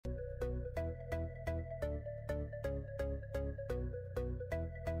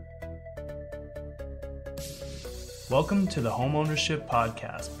Welcome to the Homeownership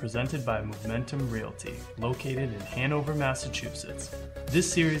Podcast presented by Momentum Realty, located in Hanover, Massachusetts.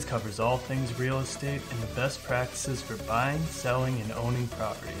 This series covers all things real estate and the best practices for buying, selling, and owning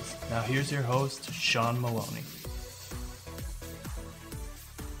properties. Now here's your host, Sean Maloney.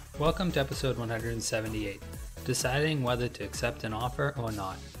 Welcome to episode 178, deciding whether to accept an offer or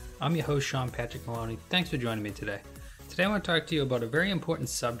not. I'm your host, Sean Patrick Maloney. Thanks for joining me today. Today I want to talk to you about a very important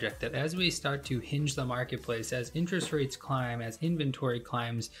subject that as we start to hinge the marketplace, as interest rates climb, as inventory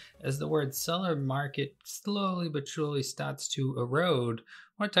climbs, as the word seller market slowly but surely starts to erode, I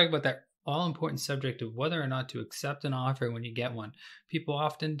want to talk about that all-important subject of whether or not to accept an offer when you get one. People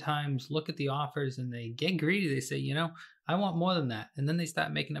oftentimes look at the offers and they get greedy. They say, I want more than that. And then they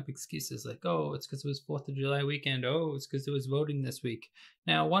start making up excuses like, oh, it's because it was 4th of July weekend. Oh, it's because it was voting this week.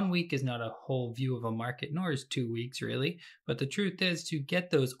 Now, 1 week is not a whole view of a market, nor is 2 weeks really. But the truth is, to get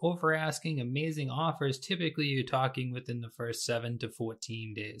those over-asking, amazing offers, typically you're talking within the first 7 to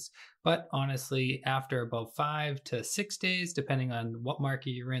 14 days. But honestly, after about 5 to 6 days, depending on what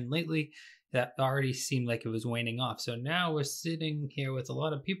market you're in lately, that already seemed like it was waning off. So now we're sitting here with a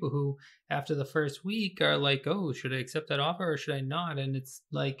lot of people who, after the first week, are like, oh, should I accept that offer or should I not? And it's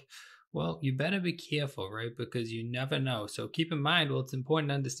like, well, you better be careful, right? Because you never know. So keep in mind, it's important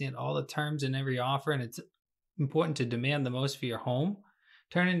to understand all the terms in every offer, and it's important to demand the most for your home.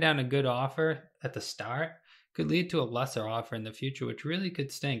 Turning down a good offer at the start could lead to a lesser offer in the future, which really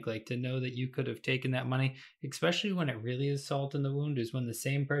could stink. Like, to know that you could have taken that money, especially when it really is salt in the wound, is when the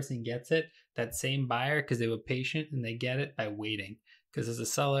same person gets it, that same buyer, because they were patient and they get it by waiting. Because as a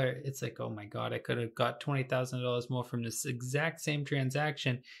seller, it's like, oh my God, I could have got $20,000 more from this exact same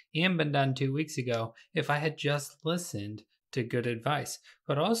transaction and been done 2 weeks ago if I had just listened to good advice.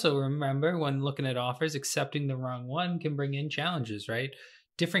 But also remember, when looking at offers, accepting the wrong one can bring in challenges, right?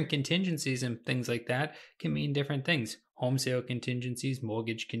 Different contingencies and things like that can mean different things. Home sale contingencies,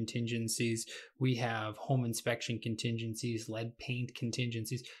 mortgage contingencies, we have home inspection contingencies, lead paint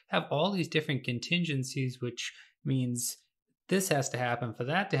contingencies, have all these different contingencies, which means this has to happen for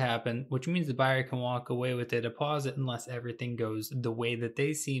that to happen, which means the buyer can walk away with their deposit unless everything goes the way that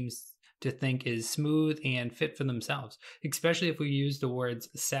they seem to think is smooth and fit for themselves, especially if we use the words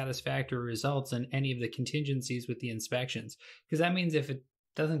satisfactory results in any of the contingencies with the inspections. Because that means if it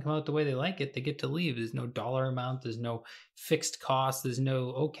doesn't come out the way they like it, they get to leave. There's no dollar amount, there's no fixed cost, there's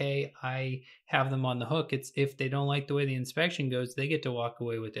no, okay, I have them on the hook. It's if they don't like the way the inspection goes, they get to walk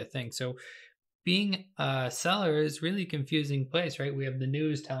away with their thing. So being a seller is really a confusing place, right? We have the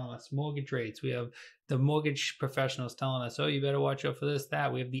news telling us mortgage rates. We have the mortgage professionals telling us, oh, you better watch out for this,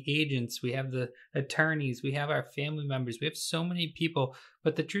 that. We have the agents. We have the attorneys. We have our family members. We have so many people.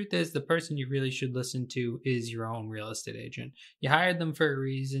 But the truth is, the person you really should listen to is your own real estate agent. You hired them for a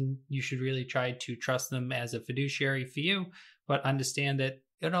reason. You should really try to trust them as a fiduciary for you, but understand that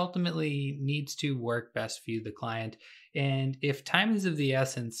it ultimately needs to work best for you, the client. And if time is of the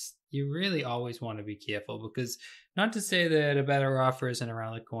essence, you really always want to be careful, because not to say that a better offer isn't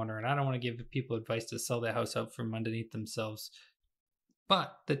around the corner, and I don't want to give people advice to sell their house out from underneath themselves.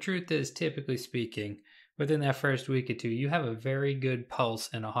 But the truth is, typically speaking, within that first week or two, you have a very good pulse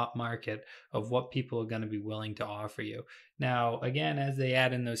in a hot market of what people are going to be willing to offer you. Now, again, as they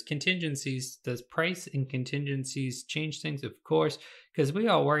add in those contingencies, does price and contingencies change things? Of course, because we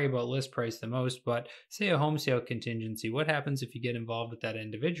all worry about list price the most, but say a home sale contingency, what happens if you get involved with that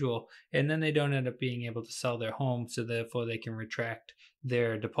individual and then they don't end up being able to sell their home, so therefore they can retract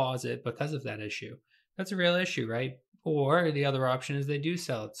their deposit because of that issue? That's a real issue, right? Or the other option is they do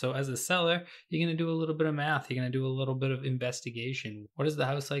sell it. So as a seller, you're going to do a little bit of math. You're going to do a little bit of investigation. What is the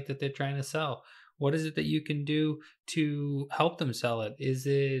house like that they're trying to sell? What is it that you can do to help them sell it? Is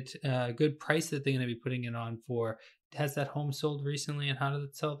it a good price that they're going to be putting it on for? Has that home sold recently, and how did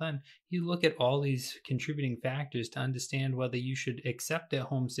it sell then? You look at all these contributing factors to understand whether you should accept a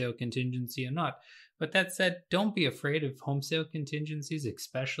home sale contingency or not. But that said, don't be afraid of home sale contingencies,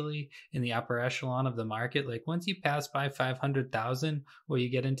 especially in the upper echelon of the market. Like, once you pass by 500,000, or you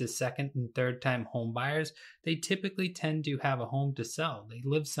get into second and third time home buyers, they typically tend to have a home to sell. They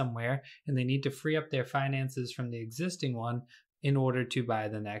live somewhere and they need to free up their finances from the existing one in order to buy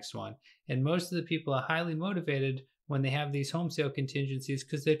the next one. And most of the people are highly motivated when they have these home sale contingencies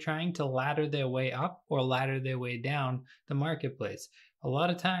because they're trying to ladder their way up or ladder their way down the marketplace. A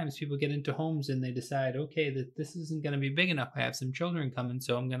lot of times people get into homes and they decide, okay, that this isn't going to be big enough. I have some children coming,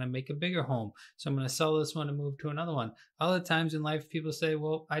 so I'm going to make a bigger home. So I'm going to sell this one and move to another one. Other times in life, people say,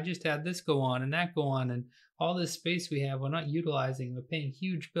 well, I just had this go on and that go on, and all this space we have, we're not utilizing, we're paying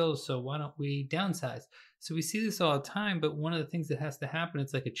huge bills, so why don't we downsize? So we see this all the time, but one of the things that has to happen,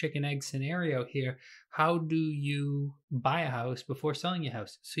 it's like a chicken egg scenario here. How do you buy a house before selling your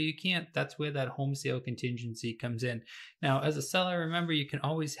house? So you can't. That's where that home sale contingency comes in. Now, as a seller, remember, you can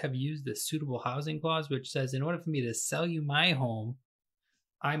always have used the suitable housing clause, which says, in order for me to sell you my home,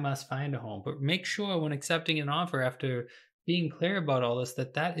 I must find a home. But make sure when accepting an offer, after being clear about all this,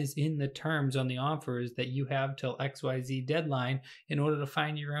 that is in the terms on the offers that you have till XYZ deadline in order to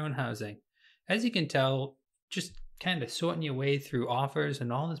find your own housing. As you can tell, just kind of sorting your way through offers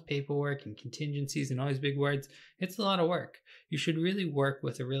and all this paperwork and contingencies and all these big words, it's a lot of work. You should really work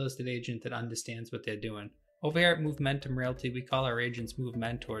with a real estate agent that understands what they're doing. Over here at Movementum Realty, we call our agents Move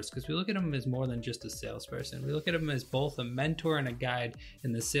Mentors because we look at them as more than just a salesperson. We look at them as both a mentor and a guide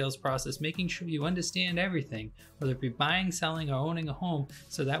in the sales process, making sure you understand everything, whether it be buying, selling, or owning a home,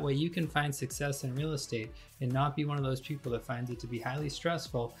 so that way you can find success in real estate and not be one of those people that finds it to be highly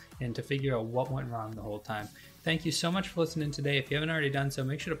stressful and to figure out what went wrong the whole time. Thank you so much for listening today. If you haven't already done so,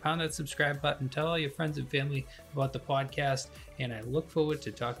 make sure to pound that subscribe button, tell all your friends and family about the podcast, and I look forward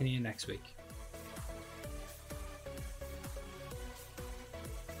to talking to you next week.